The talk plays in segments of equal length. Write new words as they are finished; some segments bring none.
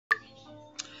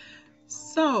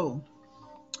So,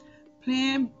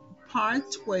 playing part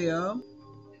 12,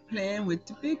 playing with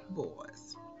the big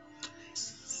boys.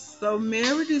 So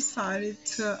Mary decided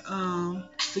to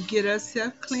get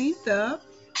herself cleaned up,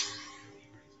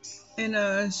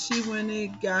 and she went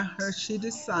and got her. She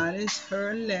decided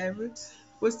her and Larry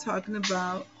was talking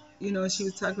about, she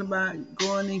was talking about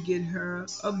going and get her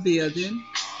a building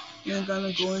and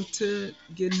gonna go into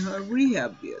getting her a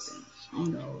rehab building.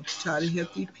 Try to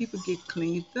help these people get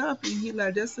cleaned up. And he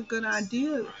like, that's a good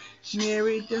idea,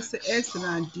 Mary. That's an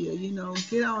excellent idea.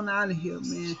 Get on out of here,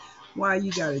 man. Why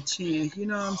you got a chance? You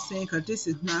know what I'm saying? Because this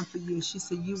is not for you. She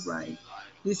said, you right.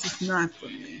 This is not for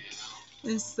me.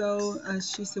 And so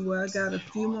she said, well, I got a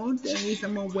few more days.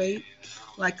 I'm going to wait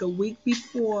like a week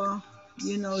before,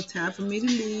 time for me to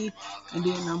leave. And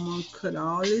then I'm going to cut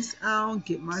all this out,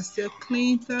 get myself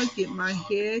cleaned up, get my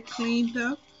hair cleaned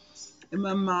up, and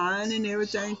my mind and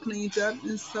everything cleaned up.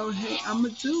 And so, hey, I'm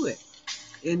going to do it.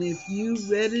 And if you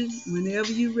ready,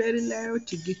 whenever you ready, Larry,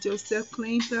 to get yourself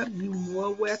cleaned up, you're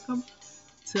more welcome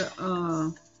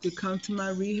to come to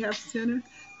my rehab center.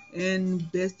 And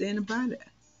best thing about it,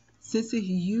 since it's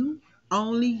you,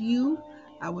 only you,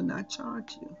 I will not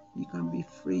charge you. You're going to be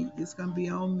free. It's going to be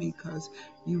on me because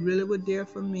you really were there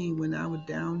for me when I was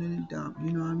down in the dump.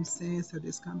 You know what I'm saying? So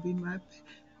this going to be my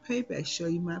payback, show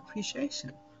you my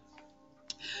appreciation.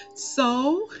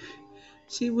 So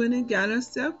she went and got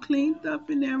herself cleaned up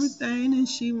and everything, and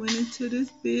she went into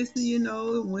this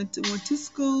business, went to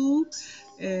school,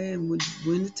 and went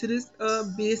into this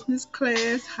business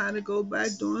class, how to go by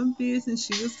doing business.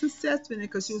 She was successful in it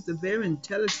because she was a very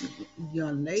intelligent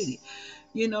young lady,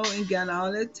 and got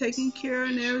all that taken care of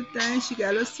and everything. She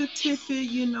got a certificate,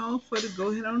 for to go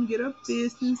ahead and get her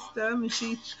business stuff, and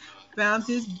she found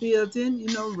this building,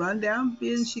 run down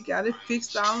building. She got it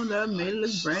fixed all up, made it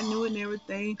look brand new and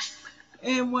everything.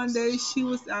 And one day she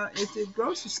was out at the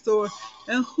grocery store,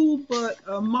 and who but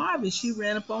Marvin? She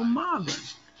ran up on Marvin,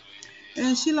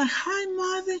 and she like, "Hi,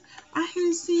 Marvin. I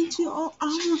hadn't seen you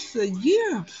almost a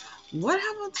year. What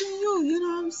happened to you? You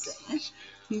know what I'm saying?"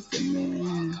 He said,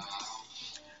 "Man,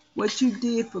 what you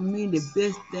did for me, the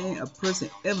best thing a person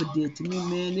ever did to me,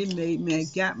 man. It made me, I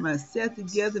got myself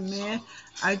together, man.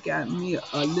 I got me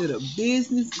a little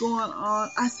business going on."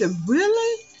 I said,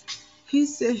 "Really?" He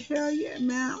said, "Hell yeah,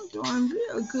 man, I'm doing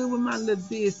real good with my little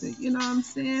business." You know what I'm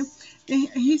saying? And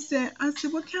he said, I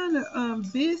said, "What kind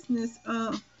of business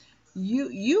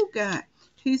you got?"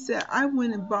 He said, "I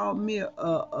went and bought me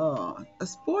a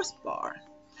sports bar."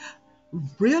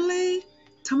 Really?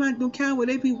 Talking about the kind where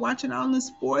they be watching all the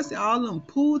sports and all them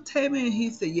pool table. And he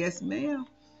said, "Yes, ma'am."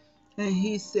 And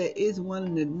he said, "It's one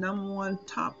of the number one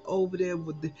top over there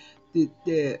with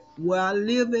the where I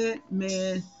live at,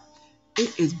 man.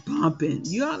 It is bumping.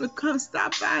 You ought to come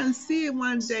stop by and see it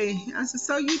one day." I said,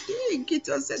 "So you did get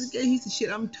yourself together?" He said, "Shit,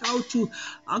 I'm told you,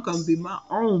 I'm gonna be my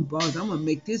own boss. I'm gonna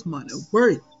make this money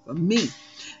work for me."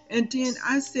 And then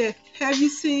I said, "Have you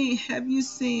seen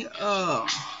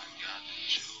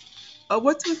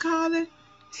what you call it?"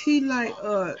 He like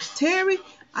Terry.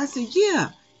 I said,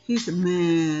 "Yeah." He said,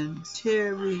 "Man,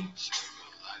 Terry,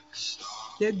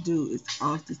 that dude is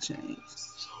off the chain.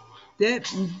 That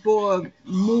boy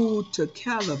moved to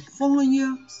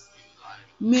California.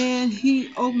 Man,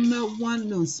 he opened up one of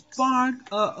them spark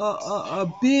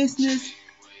business.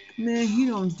 Man, he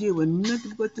don't deal with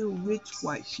nothing but the rich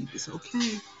white peoples,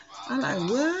 okay?" I like,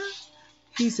 "What?"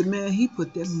 He said, "Man, he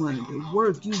put that money to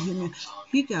work. You hear me?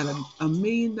 He got $1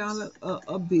 million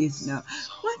a business now."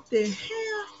 What the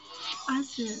hell? I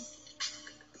said,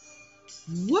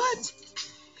 "What?"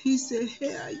 He said,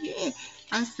 "Hell yeah."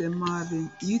 I said, "Marvin,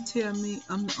 you tell me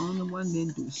I'm the only one that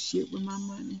didn't do shit with my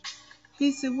money?"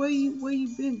 He said, "Where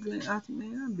you been, Glenn?" I said,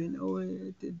 "Man, I've been over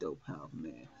at the dope house,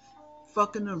 man.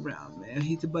 Fucking around, man."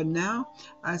 He said, "But now,"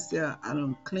 I said, "I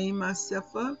don't clean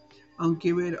myself up. I'm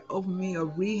getting ready to open me a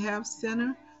rehab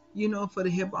center, for to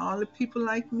help all the people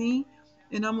like me.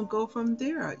 And I'm gonna go from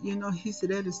there." He said,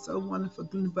 "That is so wonderful,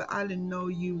 Glenn, but I didn't know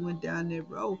you went down that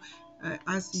road."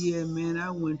 I said, "Yeah, man, I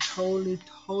went totally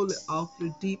off the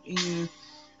deep end,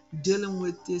 dealing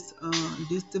with this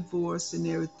divorce and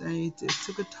everything. It just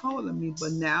took a toll on me.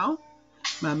 But now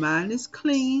my mind is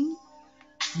clean.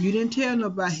 You didn't tell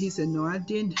nobody." He said, "No, I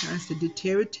didn't." I said, "Did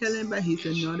Terry tell anybody?" He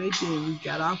said, "No, they didn't. We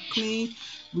got off clean.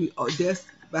 That's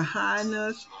behind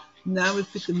us. Now we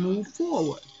fit to move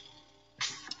forward."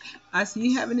 I said,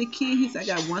 "You have any kids?" He said,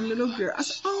 "I got one little girl." I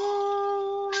said,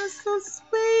 "Oh, that's so sweet."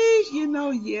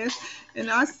 Yes. And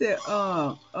I said,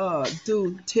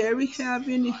 do Terry have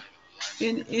any?"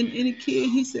 and the kid,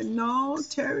 he said, no,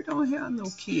 Terry don't have no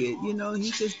kid. You know,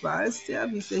 he just by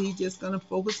himself. He said he just gonna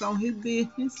focus on his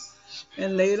business.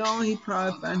 And later on, he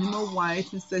probably find him a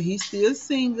wife, and so he's still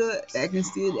single,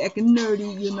 still acting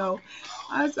nerdy, you know.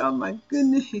 I said, oh my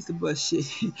goodness. He said, but shit,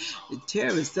 the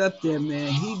terrorist up there,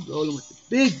 man. He rolling with the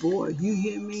big boy. You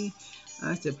hear me?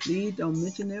 I said, please don't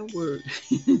mention that word.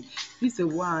 He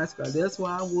said, why? I said, that's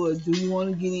why I was. Do you want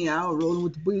to get in? I was rolling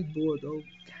with the big boy, though.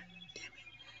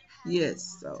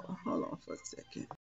 Yes. So hold on for a second.